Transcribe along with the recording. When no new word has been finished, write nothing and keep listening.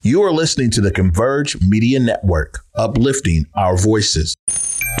You are listening to the Converge Media Network, uplifting our voices.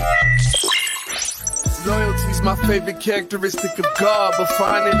 Loyalty's my favorite characteristic of God, but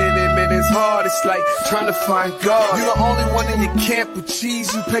finding it in him is hard. It's like trying to find God. You're the only one in your camp with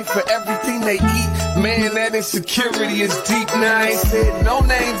cheese. You pay for everything they eat. Man, that insecurity is deep. Now I ain't said no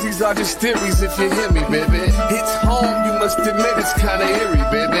names. These are just theories if you hear me, baby. It's home. You must admit it's kind of eerie,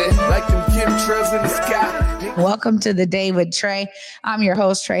 baby. Like them chemtrails in the sky. Welcome to the Day with Trae. I'm your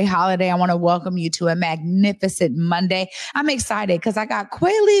host, Trae Holiday. I want to welcome you to a magnificent Monday. I'm excited because I got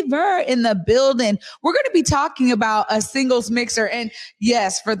Kweli Vuur in the building. We're going to be talking about a singles mixer. And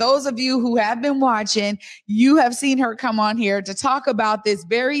yes, for those of you who have been watching, you have seen her come on here to talk about this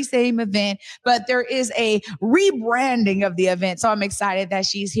very same event, but there is a rebranding of the event. So I'm excited that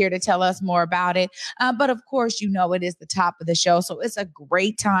she's here to tell us more about it. But of course, you know, it is the top of the show. So it's a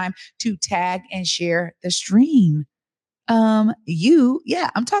great time to tag and share the stream. I'm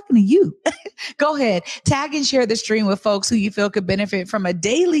talking to you. Go ahead, tag and share the stream with folks who you feel could benefit from a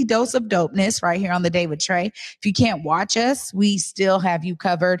daily dose of dopeness right here on the Day with Trae. If you can't watch us, we still have you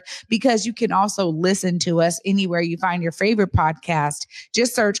covered because you can also listen to us anywhere you find your favorite podcast.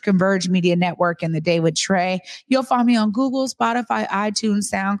 Just search Converge Media Network and the Day with Trae. You'll find me on Google, Spotify, iTunes,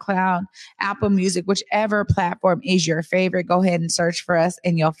 SoundCloud, Apple Music, whichever platform is your favorite. Go ahead and search for us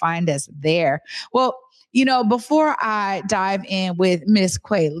and you'll find us there. Well, you know, before I dive in with Miss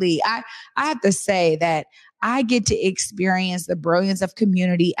Kweli, I have to say that I get to experience the brilliance of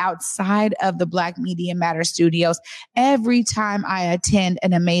community outside of the Black Media Matter studios every time I attend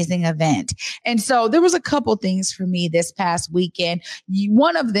an amazing event. And so there was a couple things for me this past weekend.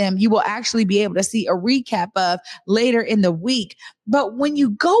 One of them you will actually be able to see a recap of later in the week. But when you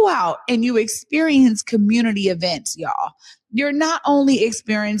go out and you experience community events, y'all, you're not only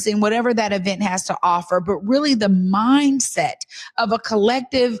experiencing whatever that event has to offer, but really the mindset of a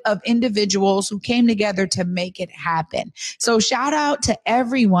collective of individuals who came together to make it happen. So shout out to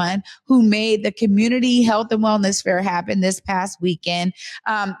everyone who made the Community Health and Wellness Fair happen this past weekend.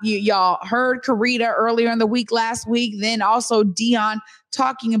 Y'all heard Karita earlier in the week last week, then also Dion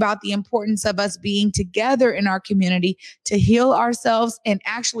talking about the importance of us being together in our community to heal ourselves and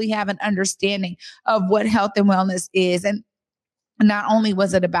actually have an understanding of what health and wellness is. And not only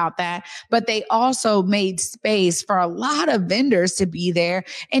was it about that, but they also made space for a lot of vendors to be there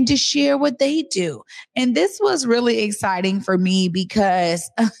and to share what they do. And this was really exciting for me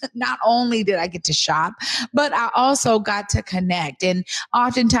because not only did I get to shop, but I also got to connect. And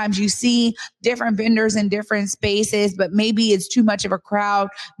oftentimes you see different vendors in different spaces, but maybe it's too much of a crowd,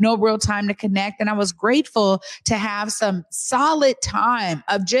 no real time to connect. And I was grateful to have some solid time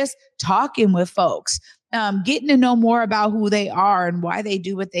of just talking with folks. Getting to know more about who they are and why they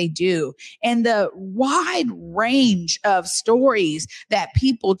do what they do, and the wide range of stories that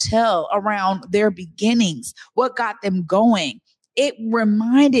people tell around their beginnings, what got them going. It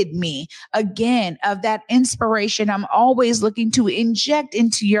reminded me again of that inspiration I'm always looking to inject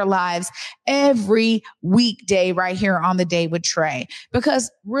into your lives every weekday right here on the Day with Trae,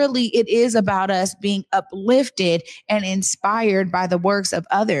 because really it is about us being uplifted and inspired by the works of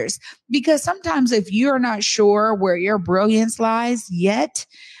others. Because sometimes if you're not sure where your brilliance lies yet,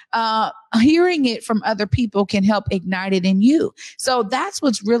 hearing it from other people can help ignite it in you. So that's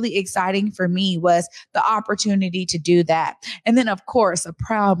what's really exciting for me, was the opportunity to do that. And then of course, a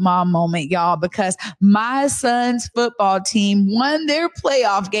proud mom moment, y'all, because my son's football team won their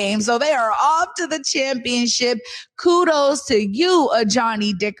playoff game. So they are off to the championship. Kudos to you,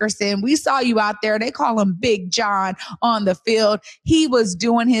 Johnny Dickerson. We saw you out there. They call him Big John on the field. He was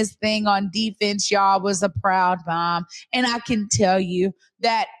doing his thing on defense, y'all. Was a proud mom. And I can tell you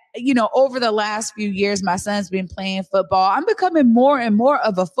that, you know, over the last few years, my son's been playing football. I'm becoming more and more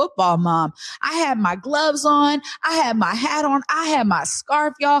of a football mom. I had my gloves on. I had my hat on. I had my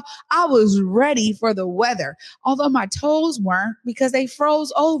scarf, y'all. I was ready for the weather, although my toes weren't because they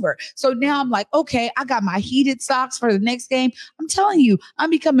froze over. So now I'm like, okay, I got my heated socks for the next game. I'm telling you, I'm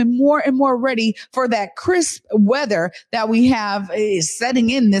becoming more and more ready for that crisp weather that we have is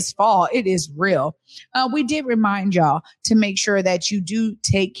setting in this fall. It is real. We did remind y'all to make sure that you do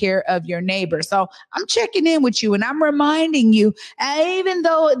take care of your neighbor. So I'm checking in with you and I'm reminding you, even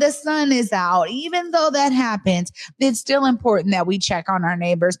though the sun is out, even though that happens, it's still important that we check on our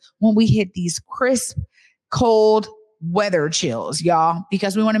neighbors when we hit these crisp, cold weather chills, y'all,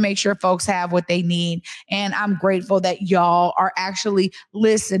 because we want to make sure folks have what they need. And I'm grateful that y'all are actually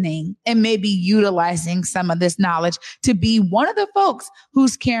listening and maybe utilizing some of this knowledge to be one of the folks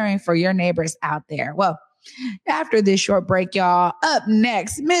who's caring for your neighbors out there. Well, After this short break, y'all, up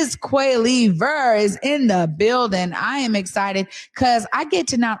next, Miss Kweli Vuur is in the building. I am excited because I get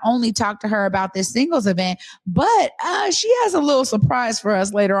to not only talk to her about this singles event, but she has a little surprise for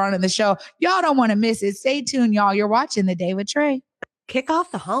us later on in the show. Y'all don't want to miss it. Stay tuned, y'all. You're watching The Day with Trae. Kick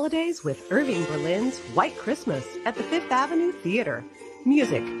off the holidays with Irving Berlin's White Christmas at the Fifth Avenue Theater.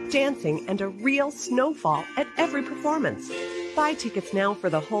 Music, dancing, and a real snowfall at every performance. Buy tickets now for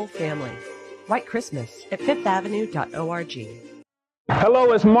the whole family. White Christmas at fifthavenue.org.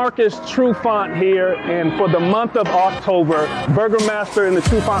 Hello, it's Marcus Trufant here, and for the month of October, Burgermaster and the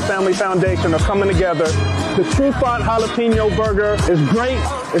Trufant Family Foundation are coming together. The Trufant Jalapeno Burger is great.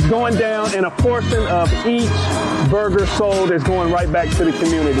 It's going down, and a portion of each burger sold is going right back to the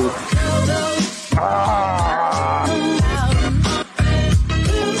community.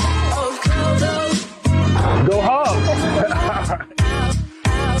 Go Hawks!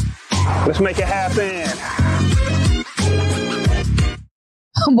 Let's make it happen.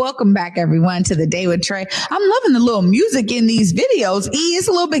 Welcome back, everyone, to The Day with Trae. I'm loving the little music in these videos. It's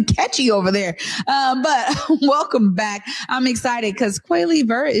a little bit catchy over there. But welcome back. I'm excited because Kweli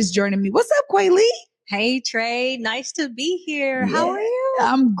Vuur is joining me. What's up, Kweli? Hey, Trae. Nice to be here. How are you?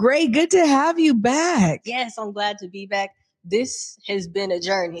 I'm great. Good to have you back. Yes, I'm glad to be back. This has been a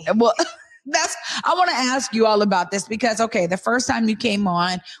journey. Well, I want to ask you all about this because, okay, the first time you came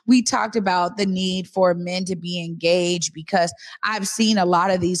on, we talked about the need for men to be engaged because I've seen a lot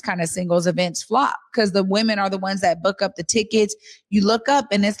of these kind of singles events flop because the women are the ones that book up the tickets. You look up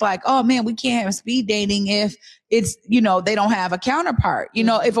and it's like, oh man, we can't have speed dating if it's, they don't have a counterpart.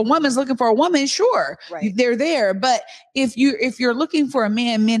 If a woman's looking for a woman, sure, right, they're there. But if you're looking for a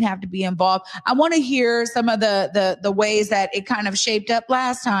man, men have to be involved. I want to hear some of the ways that it kind of shaped up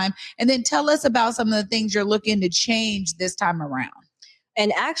last time, and then tell us about some of the things you're looking to change this time around.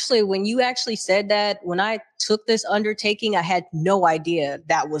 And actually, when you actually said that, when I took this undertaking, I had no idea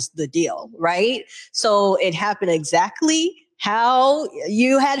that was the deal, right? So it happened exactly how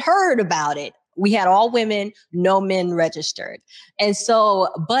you had heard about it. We had all women, no men registered. And so,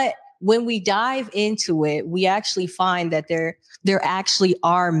 but when we dive into it, we actually find that there actually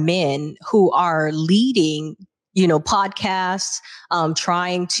are men who are leading podcasts,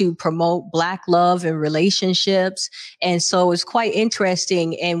 trying to promote Black love and relationships. And so it's quite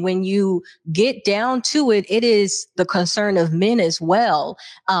interesting. And when you get down to it, it is the concern of men as well.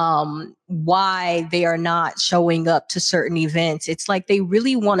 Why they are not showing up to certain events. It's like they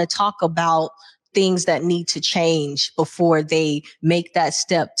really want to talk about things that need to change before they make that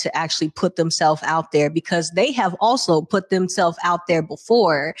step to actually put themselves out there, because they have also put themselves out there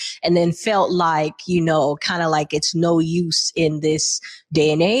before and then felt like, kind of like it's no use in this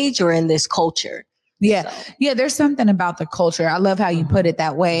day and age or in this culture. Yeah. So. Yeah. There's something about the culture. I love how you put it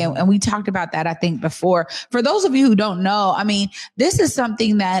that way. And we talked about that, I think, before. For those of you who don't know, this is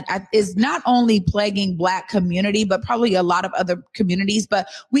something that is not only plaguing Black community, but probably a lot of other communities. But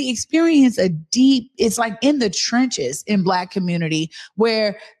we experience it's like in the trenches in Black community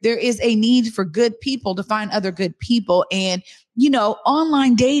where there is a need for good people to find other good people. And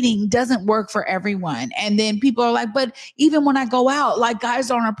online dating doesn't work for everyone. And then people are like, but even when I go out, like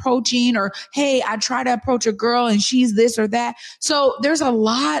guys aren't approaching, or, hey, I try to approach a girl and she's this or that. So there's a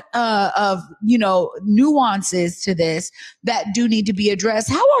lot of nuances to this that do need to be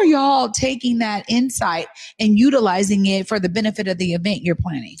addressed. How are y'all taking that insight and utilizing it for the benefit of the event you're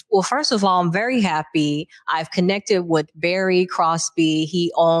planning? Well, first of all, I'm very happy. I've connected with Barry Crosby.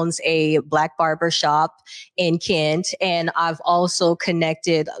 He owns a Black barber shop in Kent, and I've also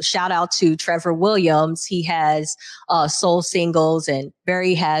connected, shout out to Trevor Williams. He has Soul Singles, and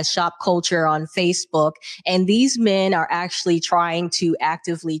Barry has Shop Culture on Facebook. And these men are actually trying to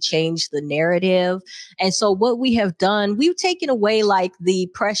actively change the narrative. And so what we have done, we've taken away like the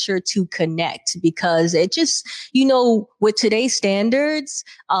pressure to connect, because it just, with today's standards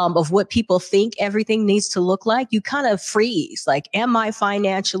of what people think everything needs to look like, you kind of freeze. Like, am I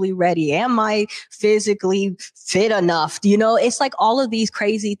financially ready? Am I physically fit enough? It's like all of these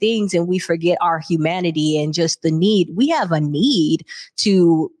crazy things, and we forget our humanity and just the need. We have a need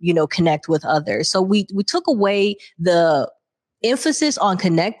to, connect with others. So we took away the emphasis on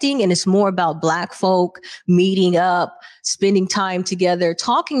connecting, and it's more about Black folk meeting up, spending time together,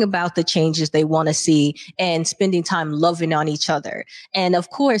 talking about the changes they want to see, and spending time loving on each other. And of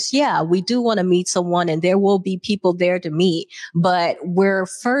course, we do want to meet someone, and there will be people there to meet, but we're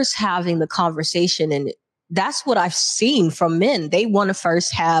first having the conversation. And that's what I've seen from men. They want to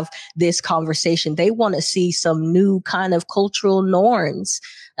first have this conversation. They want to see some new kind of cultural norms,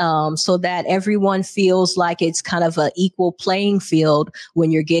 so that everyone feels like it's kind of an equal playing field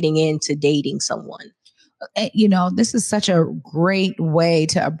when you're getting into dating someone. this is such a great way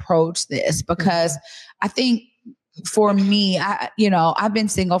to approach this, because I think for me, I've been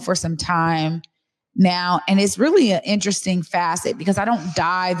single for some time now, and it's really an interesting facet because I don't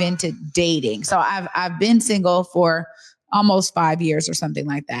dive into dating. So I've been single for almost 5 years or something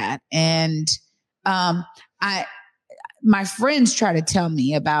like that. And my friends try to tell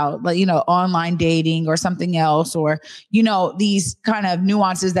me about, online dating or something else, or, these kind of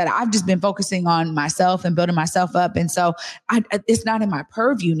nuances that I've just been focusing on myself and building myself up. And so it's not in my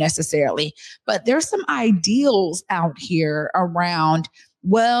purview necessarily, but there's some ideals out here around,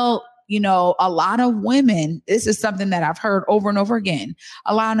 a lot of women, this is something that I've heard over and over again.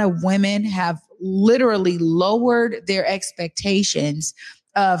 A lot of women have literally lowered their expectations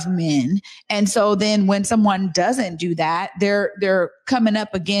of men. And so then when someone doesn't do that, they're coming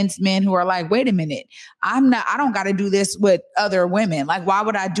up against men who are like, wait a minute, I don't got to do this with other women. Like, why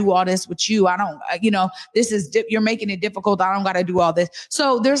would I do all this with you? I don't, you're making it difficult. I don't got to do all this.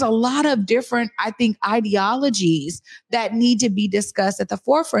 So there's a lot of different, I think, ideologies that need to be discussed at the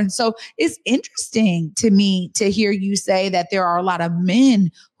forefront. So it's interesting to me to hear you say that there are a lot of men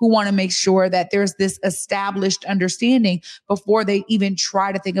who want to make sure that there's this established understanding before they even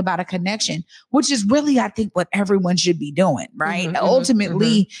try to think about a connection, which is really, I think, what everyone should be doing, right?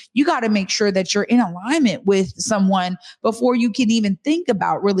 Ultimately, you got to make sure that you're in alignment with someone before you can even think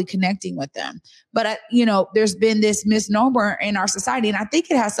about really connecting with them. But, there's been this misnomer in our society, and I think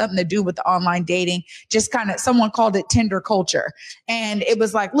it has something to do with the online dating, just kind of, someone called it Tinder culture. And it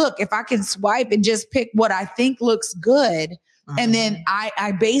was like, look, if I can swipe and just pick what I think looks good, and then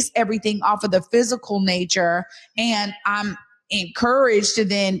I base everything off of the physical nature, and I'm encouraged to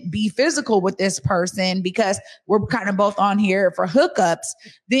then be physical with this person because we're kind of both on here for hookups.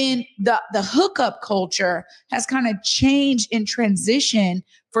 Then the hookup culture has kind of changed in transition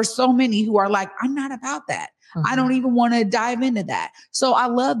for so many who are like, I'm not about that. I don't even want to dive into that. So I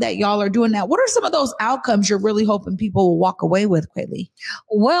love that y'all are doing that. What are some of those outcomes you're really hoping people will walk away with, Kweli?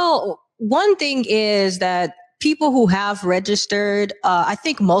 Well, one thing is that people who have registered, I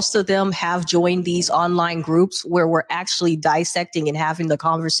think most of them have joined these online groups where we're actually dissecting and having the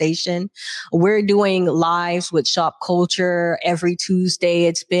conversation. We're doing lives with Shop Culture every Tuesday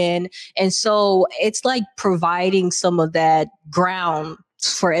it's been. And so it's like providing some of that ground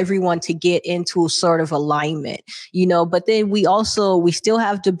for everyone to get into a sort of alignment, but then we still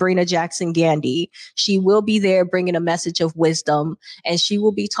have Debrina Jackson Gandy. She will be there bringing a message of wisdom, and she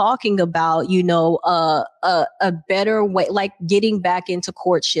will be talking about, a better way, like getting back into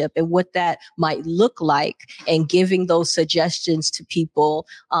courtship and what that might look like, and giving those suggestions to people.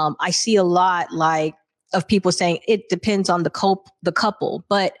 I see a lot of people saying it depends on the couple,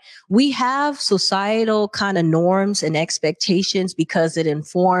 but we have societal kind of norms and expectations because it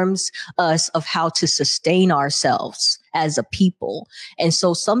informs us of how to sustain ourselves as a people. And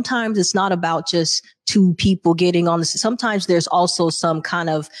so sometimes it's not about just two people getting on this. Sometimes there's also some kind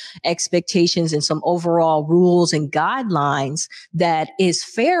of expectations and some overall rules and guidelines that is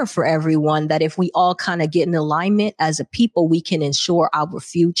fair for everyone, that if we all kind of get in alignment as a people, we can ensure our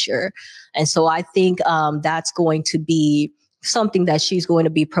future. And so I think that's going to be something that she's going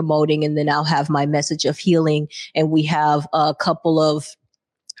to be promoting. And then I'll have my message of healing. And we have a couple of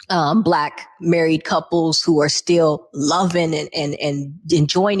Black married couples who are still loving and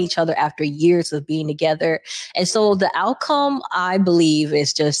enjoying each other after years of being together. And so the outcome, I believe,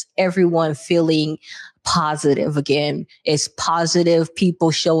 is just everyone feeling positive again. It's positive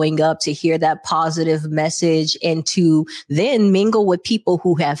people showing up to hear that positive message and to then mingle with people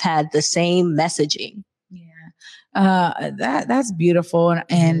who have had the same messaging. Yeah, that's beautiful.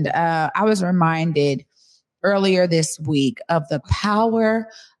 And I was reminded earlier this week of the power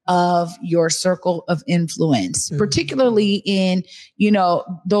of your circle of influence, particularly in,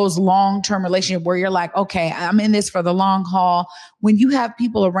 those long-term relationships where you're like, okay, I'm in this for the long haul. When you have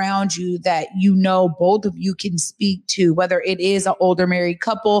people around you that, both of you can speak to, whether it is an older married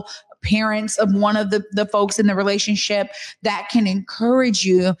couple, parents of one of the folks in the relationship, that can encourage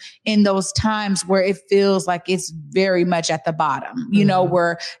you in those times where it feels like it's very much at the bottom,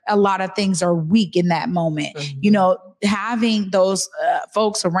 where a lot of things are weak in that moment, having those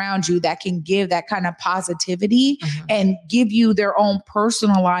folks around you that can give that kind of positivity and give you their own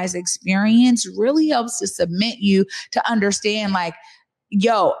personalized experience really helps to submit you to understand, like,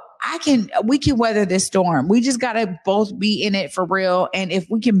 we can weather this storm. We just got to both be in it for real. And if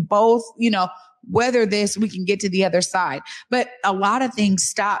we can both, weather this, we can get to the other side. But a lot of things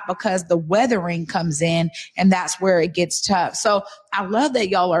stop because the weathering comes in, and that's where it gets tough. So I love that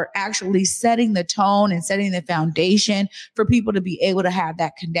y'all are actually setting the tone and setting the foundation for people to be able to have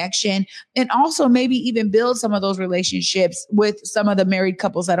that connection, and also maybe even build some of those relationships with some of the married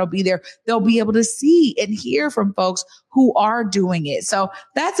couples that'll be there. They'll be able to see and hear from folks who are doing it. So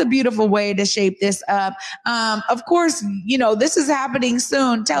that's a beautiful way to shape this up. Of course, this is happening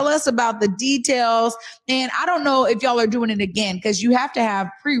soon. Tell us about the details. And I don't know if y'all are doing it again, because you have to have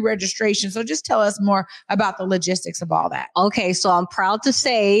pre-registration. So just tell us more about the logistics of all that. Okay, so I'm proud to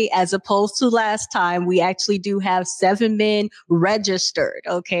say, as opposed to last time, we actually do have 7 men registered.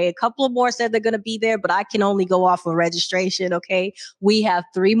 Okay, a couple of more said they're going to be there, but I can only go off of registration. Okay, we have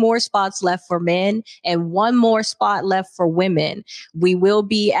 3 more spots left for men and 1 more spot left for women. We will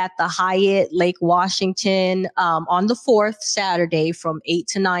be at the Hyatt Lake Washington on the 4th, Saturday, from 8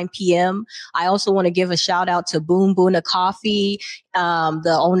 to 9 p.m. I also want to give a shout out to Boom Boona Coffee.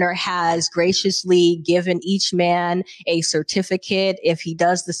 The owner has graciously given each man a certificate if he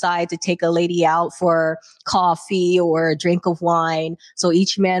does decide to take a lady out for coffee or a drink of wine. So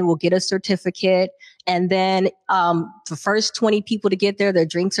each man will get a certificate. And then the first 20 people to get there, their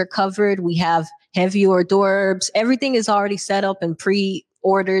drinks are covered. We have heavy hors d'oeuvres. Everything is already set up and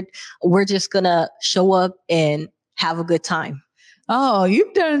pre-ordered. We're just going to show up and have a good time. Oh,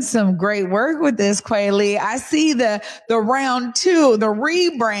 you've done some great work with this, Kweli. I see the round 2, the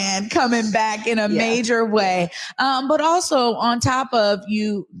rebrand coming back in a major way. But also on top of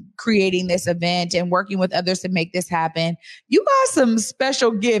you creating this event and working with others to make this happen, you got some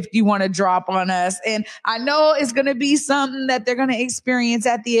special gift you want to drop on us. And I know it's going to be something that they're going to experience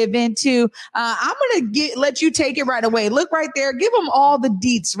at the event too. I'm going to let you take it right away. Look right there. Give them all the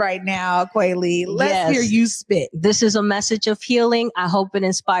deets right now, Kweli. Let's hear you spit. This is a message of healing. I hope it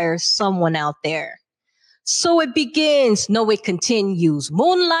inspires someone out there. So it begins, no, it continues.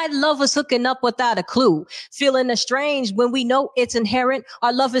 Moonlight lovers hooking up without a clue. Feeling estranged when we know it's inherent.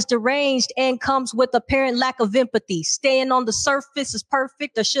 Our love is deranged and comes with apparent lack of empathy. Staying on the surface is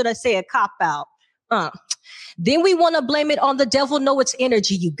perfect, or should I say a cop-out? Then we want to blame it on the devil. No, it's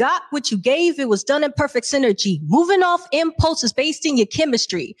energy. You got what you gave. It was done in perfect synergy. Moving off impulses based in your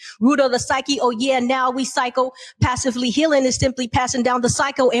chemistry. Root of the psyche. Oh yeah, now we psycho. Passively healing is simply passing down the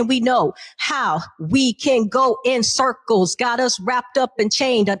cycle. And we know how we can go in circles. Got us wrapped up and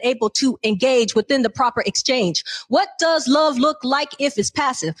chained, unable to engage within the proper exchange. What does love look like if it's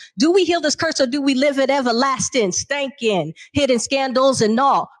passive? Do we heal this curse or do we live it everlasting? Stankin', hidden scandals and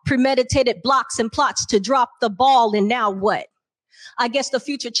all. Premeditated blocks and plots to drop the ball, and now what? I guess the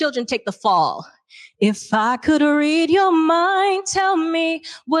future children take the fall. If I could read your mind, tell me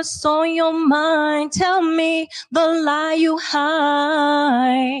what's on your mind. Tell me the lie you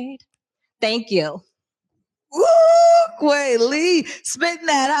hide. Thank you. Woo, Kweli, spitting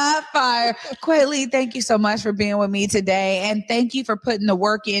that hot fire. Kweli, thank you so much for being with me today. And thank you for putting the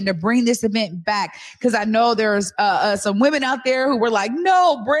work in to bring this event back. Because I know there's some women out there who were like,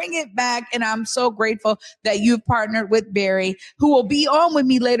 no, bring it back. And I'm so grateful that you've partnered with Barry, who will be on with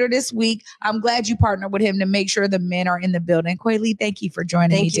me later this week. I'm glad you partnered with him to make sure the men are in the building. Kweli, thank you for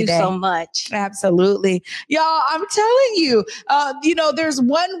joining me today. Thank you so much. Absolutely. Y'all, I'm telling you, there's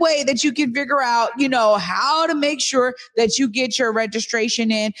one way that you can figure out, how to make sure that you get your registration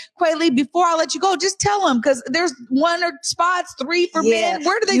in. Kweli, before I let you go, just tell them, because there's 1 or spots, 3 for men.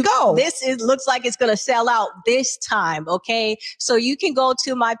 Where do they go? Looks like it's going to sell out this time. Okay. So you can go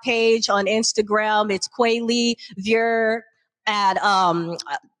to my page on Instagram. It's Kweli Vuur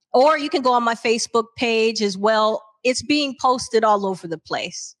or you can go on my Facebook page as well. It's being posted all over the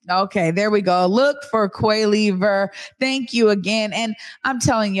place. Okay, there we go. Look for Kweli Vuur. Thank you again. And I'm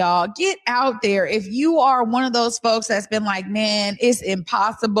telling y'all, get out there. If you are one of those folks that's been like, man, it's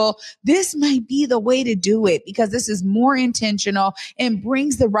impossible, this might be the way to do it, because this is more intentional and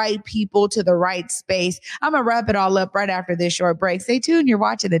brings the right people to the right space. I'm going to wrap it all up right after this short break. Stay tuned. You're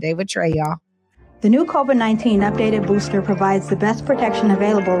watching The Day with Trae, y'all. The new COVID-19 updated booster provides the best protection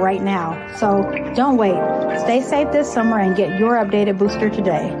available right now. So don't wait. Stay safe this summer and get your updated booster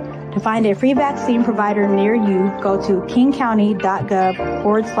today. To find a free vaccine provider near you, go to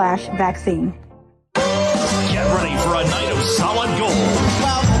kingcounty.gov/vaccine. Get ready for a night of solid gold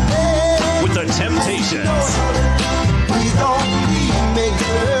with the Temptations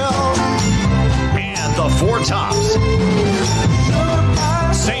and the Four Tops.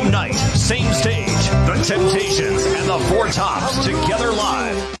 Same night, same stage, the Temptations and the Four Tops together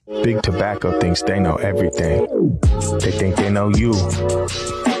live. Big Tobacco thinks they know everything. They think they know you,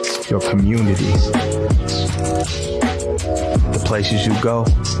 your community, the places you go,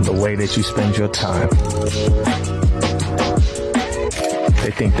 the way that you spend your time.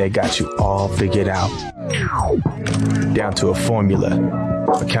 They think they got you all figured out, down to a formula,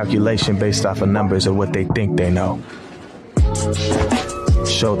 a calculation based off of numbers of what they think they know.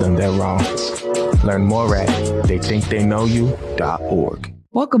 Show them they're wrong. Learn more at theythinktheyknowyou.org.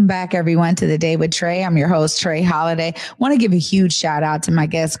 Welcome back, everyone, to The Day with Trae. I'm your host, Trae Holiday. Want to give a huge shout out to my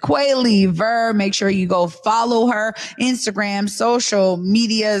guest, Kweli Vuur. Make sure you go follow her Instagram, social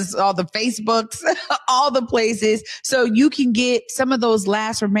medias, all the Facebooks, all the places, so you can get some of those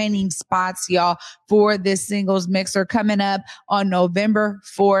last remaining spots, y'all, for this singles mixer coming up on November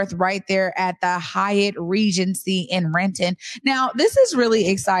 4th, right there at the Hyatt Regency in Renton. Now, this is really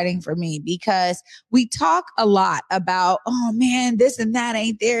exciting for me because we talk a lot about, oh man, this and that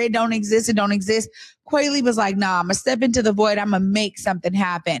ain't there. It don't exist. It don't exist. Kweli was like, nah, I'm going to step into the void. I'm going to make something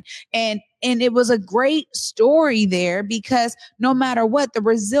happen. And it was a great story there because no matter what, the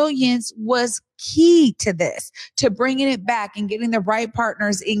resilience was key to this, to bringing it back and getting the right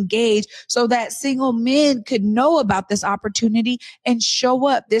partners engaged so that single men could know about this opportunity and show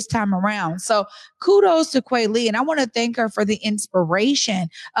up this time around. So kudos to Kweli. And I want to thank her for the inspiration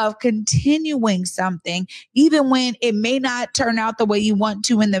of continuing something, even when it may not turn out the way you want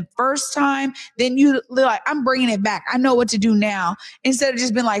to in the first time. Then you like, I'm bringing it back. I know what to do now, instead of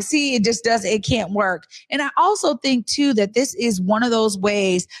just being like, see, it just doesn't, it can't work. And I also think too, that this is one of those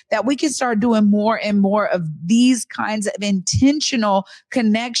ways that we can start doing more and more of these kinds of intentional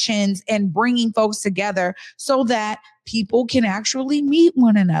connections and bringing folks together so that people can actually meet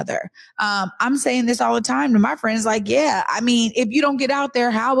one another. I'm saying this all the time to my friends, like, yeah, I mean, if you don't get out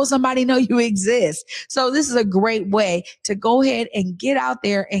there, how will somebody know you exist? So this is a great way to go ahead and get out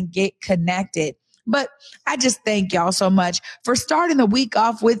there and get connected. But I just thank y'all so much for starting the week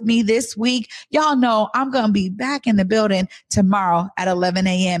off with me this week. Y'all know I'm going to be back in the building tomorrow at 11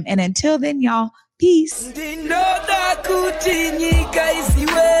 a.m. And until then, y'all, peace.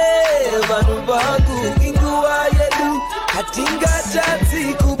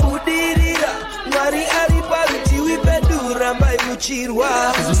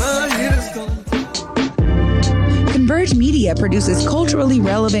 Converge Media produces culturally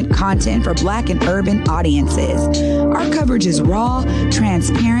relevant content for Black and urban audiences. Our coverage is raw,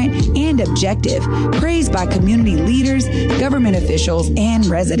 transparent, and objective, praised by community leaders, government officials, and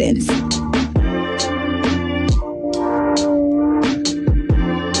residents.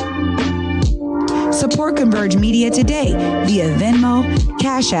 Support Converge Media today via Venmo,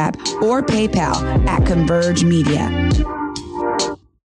 Cash App, or PayPal at Converge Media.